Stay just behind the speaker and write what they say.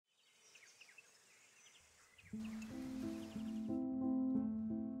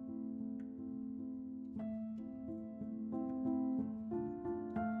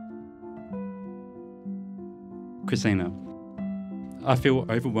Christina, I feel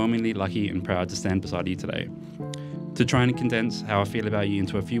overwhelmingly lucky and proud to stand beside you today. To try and condense how I feel about you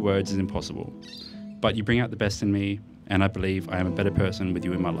into a few words is impossible, but you bring out the best in me, and I believe I am a better person with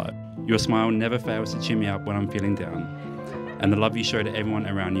you in my life. Your smile never fails to cheer me up when I'm feeling down, and the love you show to everyone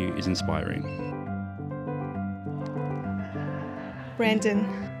around you is inspiring. Brandon,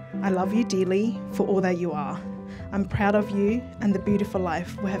 I love you dearly for all that you are. I'm proud of you and the beautiful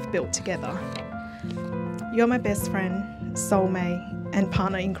life we have built together. You're my best friend, soulmate, and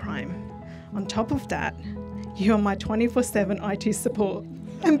partner in crime. On top of that, you're my 24/7 IT support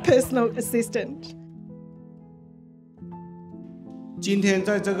and personal assistant. 今天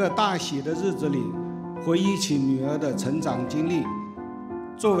在这个大喜的日子里，回忆起女儿的成长经历，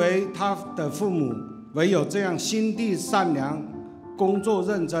作为她的父母，唯有这样心地善良、工作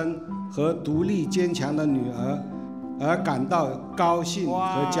认真和独立坚强的女儿，而感到高興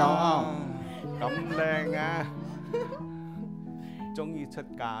和驕傲。咁靚啊！終於出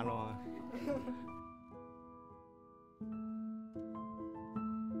嫁咯！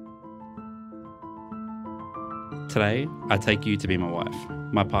 Today, I take you to be my wife,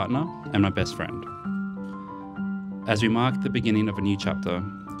 my partner, and my best friend. As we mark the beginning of a new chapter,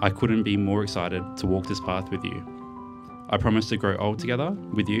 I couldn't be more excited to walk this path with you. I promise to grow old together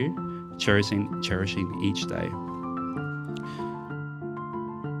with you, cherishing each day.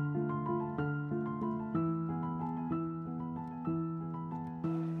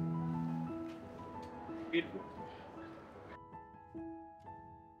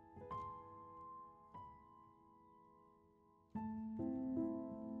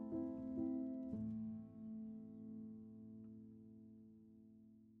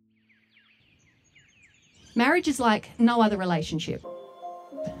 Marriage is like no other relationship.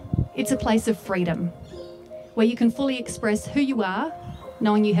 It's a place of freedom, where you can fully express who you are,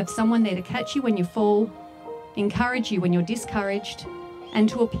 knowing you have someone there to catch you when you fall, encourage you when you're discouraged, and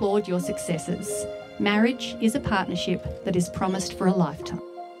to applaud your successes. Marriage is a partnership that is promised for a lifetime.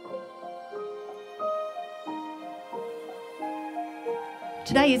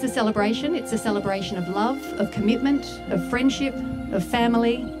 Today is a celebration. It's a celebration of love, of commitment, of friendship, of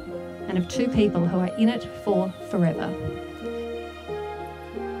family, and of two people who are in it for forever.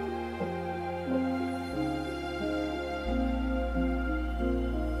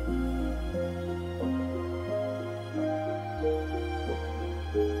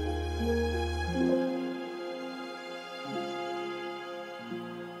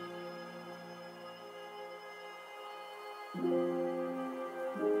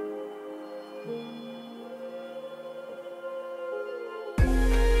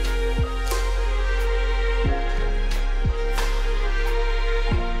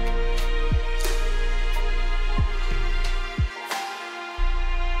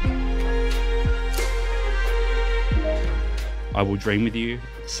 I will dream with you,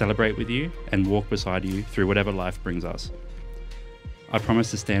 celebrate with you, and walk beside you through whatever life brings us. I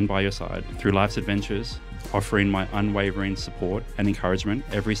promise to stand by your side through life's adventures, offering my unwavering support and encouragement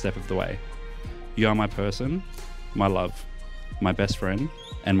every step of the way. You are my person, my love, my best friend,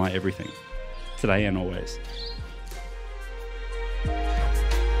 and my everything, today and always.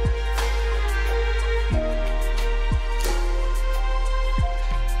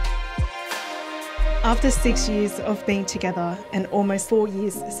 After 6 years of being together and almost 4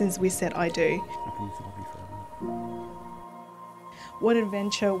 years since we said I do, what an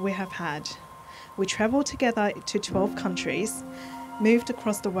adventure we have had. We travelled together to 12 countries, moved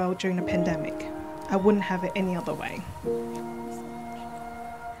across the world during the pandemic. I wouldn't have it any other way.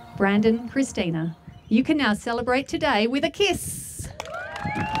 Brandon, Christina, you can now celebrate today with a kiss.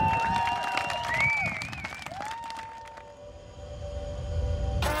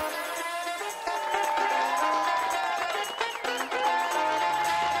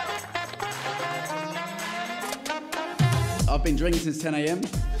 I've been drinking since 10 a.m,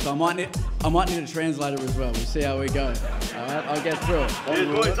 so I might need a translator as well. We'll see how we go. All right, I'll get through it.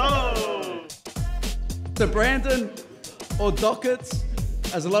 So Brandon, or Dockets,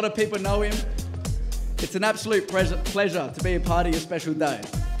 as a lot of people know him, it's an absolute pleasure to be a part of your special day.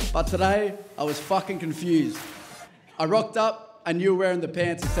 But today, I was fucking confused. I rocked up and you were wearing the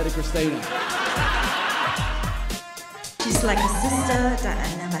pants instead of Christina. She's like a sister that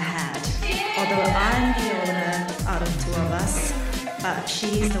I never had. Although I'm the older out of two of us, but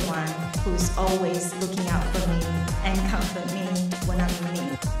she's the one who's always looking out for me and comfort me when I'm in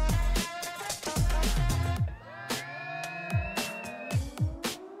need.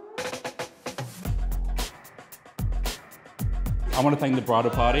 I want to thank the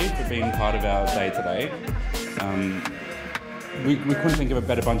bridal party for being part of our day today. We couldn't think of a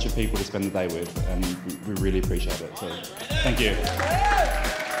better bunch of people to spend the day with, and we really appreciate it. So, thank you.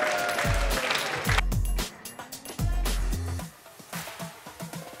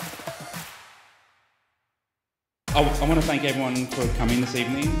 I want to thank everyone for coming this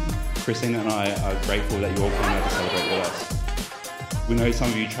evening. Christina and I are grateful that you all came out to celebrate with us. We know some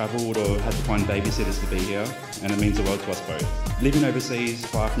of you travelled or had to find babysitters to be here, and it means the world to us both. Living overseas,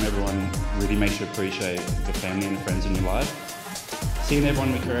 far from everyone, really makes you appreciate the family and the friends in your life. Seeing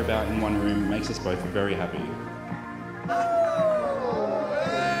everyone we care about in one room makes us both very happy.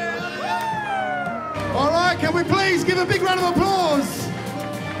 All right, can we please give a big round of applause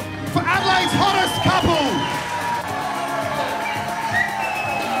for Adelaide's hottest couple?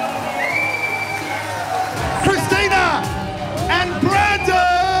 Christina and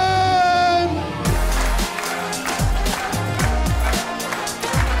Brandon!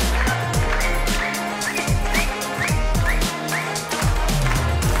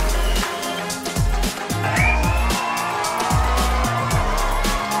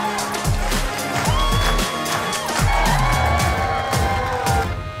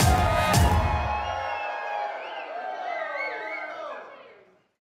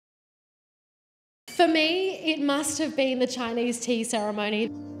 For me, it must have been the Chinese tea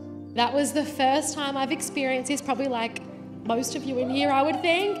ceremony. That was the first time I've experienced this, probably like most of you in here, I would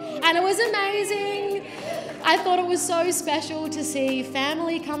think, and it was amazing. I thought it was so special to see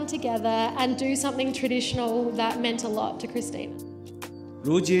family come together and do something traditional that meant a lot to Christina.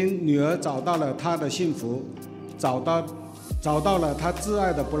 如今，女儿找到了她的幸福，找到了她挚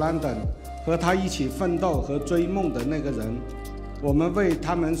爱的布兰登，和她一起奋斗和追梦的那个人。我们为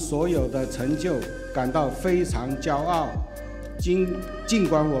他们所有的成就感到非常骄傲。尽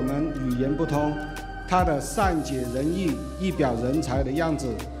管我们语言不通，她的善解人意、一表人才的样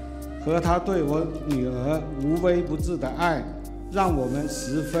子，和她对我女儿无微不至的爱，让我们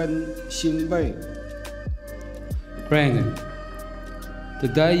十分欣慰。Brandon, the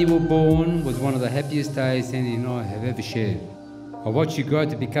day you were born was one of the happiest days Andy and I have ever shared. I watched you grow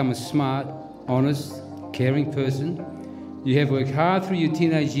to become a smart, honest, caring person. You have worked hard through your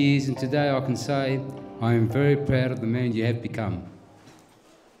teenage years, and today I can say I am very proud of the man you have become.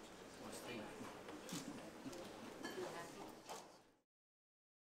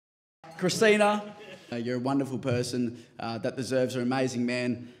 Christina, you're a wonderful person that deserves an amazing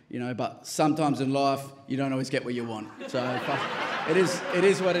man, you know, but sometimes in life you don't always get what you want. So it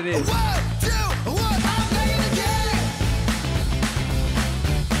is what it is. 1, 2, 1.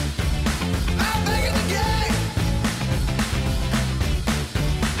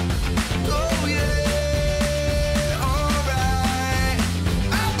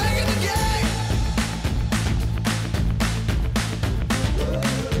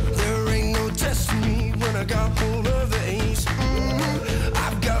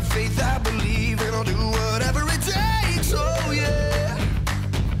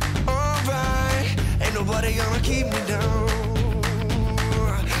 Nobody gonna keep me down.